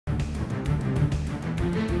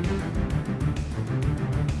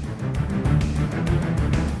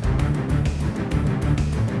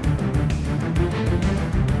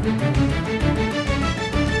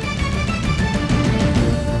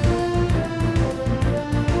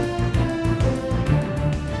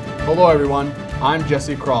Hello everyone, I'm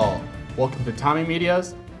Jesse Kroll. Welcome to Tommy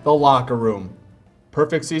Media's The Locker Room.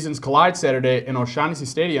 Perfect seasons collide Saturday in O'Shaughnessy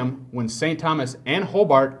Stadium when St. Thomas and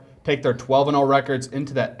Hobart take their 12-0 records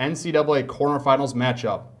into the NCAA quarterfinals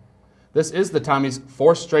matchup. This is the Tommies'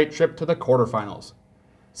 fourth straight trip to the quarterfinals.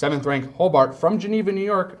 7th-ranked Hobart from Geneva, New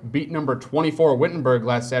York beat number 24 Wittenberg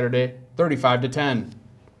last Saturday 35-10.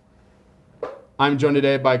 I'm joined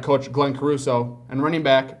today by Coach Glenn Caruso and running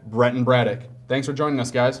back Brenton Braddock. Thanks for joining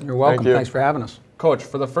us, guys. You're welcome. Thanks for having us. Coach,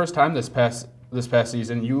 for the first time this past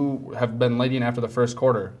season, you have been leading after the first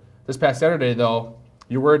quarter. This past Saturday, though,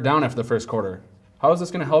 you were down after the first quarter. How is this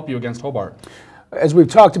going to help you against Hobart? As we've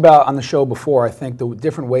talked about on the show before, I think the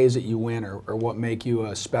different ways that you win are what make you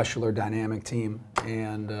a special or dynamic team.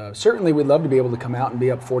 And certainly we'd love to be able to come out and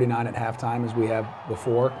be up 49 at halftime as we have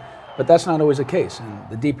before, but that's not always the case. And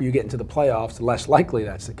the deeper you get into the playoffs, the less likely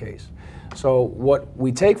that's the case. So what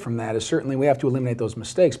we take from that is certainly we have to eliminate those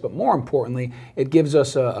mistakes, but more importantly, it gives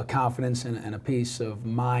us a confidence and a peace of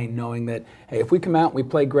mind knowing that, hey, if we come out and we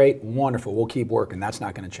play great, wonderful, we'll keep working. That's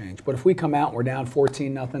not going to change. But if we come out and we're down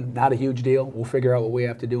 14-0, not a huge deal. We'll figure out what we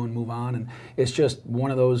have to do and move on. And it's just one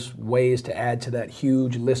of those ways to add to that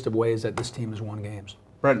huge list of ways that this team has won games.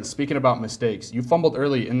 Brenton, speaking about mistakes, you fumbled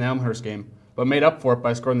early in the Elmhurst game, but made up for it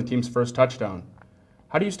by scoring the team's first touchdown.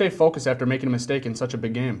 How do you stay focused after making a mistake in such a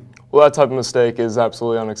big game? Well, that type of mistake is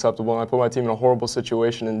absolutely unacceptable, and I put my team in a horrible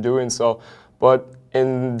situation in doing so. But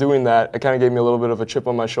in doing that, it kind of gave me a little bit of a chip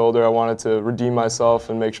on my shoulder. I wanted to redeem myself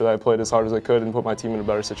and make sure that I played as hard as I could and put my team in a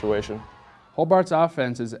better situation. Hobart's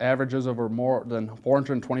offense averages over more than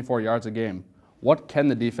 424 yards a game. What can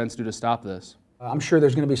the defense do to stop this? I'm sure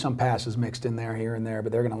there's going to be some passes mixed in there, here and there,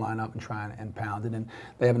 but they're going to line up and try and pound it. And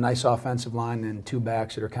they have a nice offensive line and two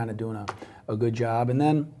backs that are kind of doing a good job. And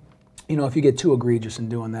then, you know, if you get too egregious in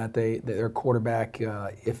doing that, their quarterback,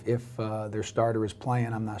 if their starter is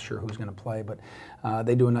playing, I'm not sure who's going to play, but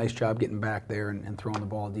they do a nice job getting back there and throwing the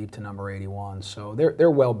ball deep to number 81. So they're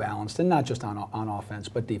well balanced, and not just on offense,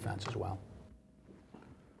 but defense as well.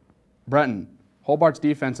 Brenton, Hobart's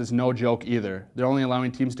defense is no joke either. They're only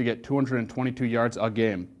allowing teams to get 222 yards a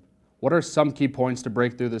game. What are some key points to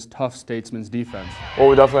break through this tough Statesman's defense? Well,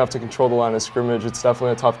 we definitely have to control the line of scrimmage. It's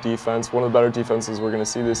definitely a tough defense, one of the better defenses we're going to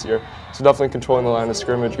see this year. So definitely controlling the line of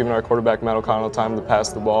scrimmage, giving our quarterback, Matt O'Connell, time to pass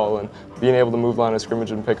the ball, and being able to move line of scrimmage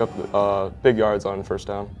and pick up big yards on first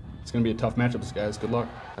down. It's going to be a tough matchup, guys. Good luck.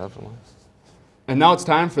 Definitely. And now it's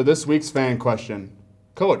time for this week's fan question.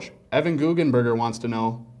 Coach, Evan Guggenberger wants to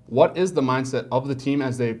know, what is the mindset of the team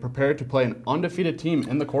as they prepare to play an undefeated team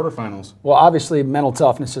in the quarterfinals? Well, obviously, mental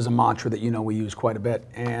toughness is a mantra that we use quite a bit,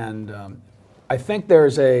 and I think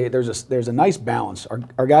there's a nice balance.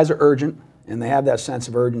 Our guys are urgent, and they have that sense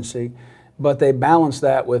of urgency, but they balance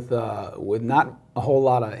that with not a whole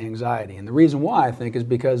lot of anxiety. And the reason why, I think, is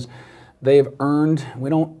because they've earned.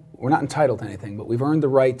 We're not entitled to anything, but we've earned the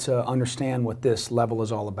right to understand what this level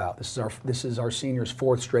is all about. This is our seniors'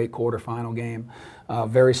 fourth straight quarterfinal game,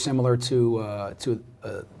 very similar to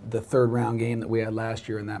the third round game that we had last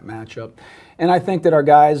year in that matchup. And I think that our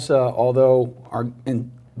guys, although are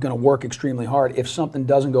going to work extremely hard, if something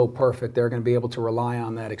doesn't go perfect, they're going to be able to rely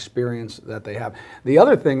on that experience that they have. The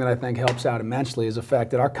other thing that I think helps out immensely is the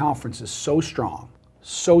fact that our conference is so strong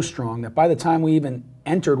that by the time we even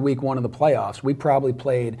entered week one of the playoffs, we probably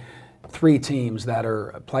played 3 teams that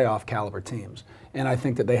are playoff caliber teams. And I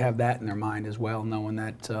think that they have that in their mind as well, knowing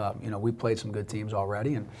that we played some good teams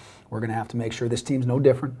already, and we're going to have to make sure this team's no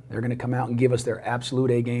different. They're going to come out and give us their absolute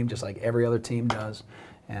A game just like every other team does.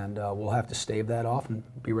 And we'll have to stave that off and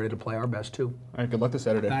be ready to play our best too. All right, good luck this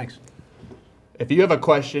Saturday. Thanks. If you have a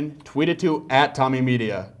question, tweet it to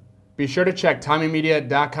 @TommyMedia. Be sure to check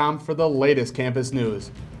TommyMedia.com for the latest campus news.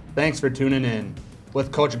 Thanks for tuning in.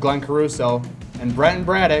 With Coach Glenn Caruso and Brenton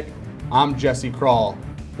Braddock, I'm Jesse Kroll.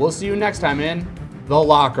 We'll see you next time in The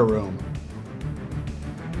Locker Room.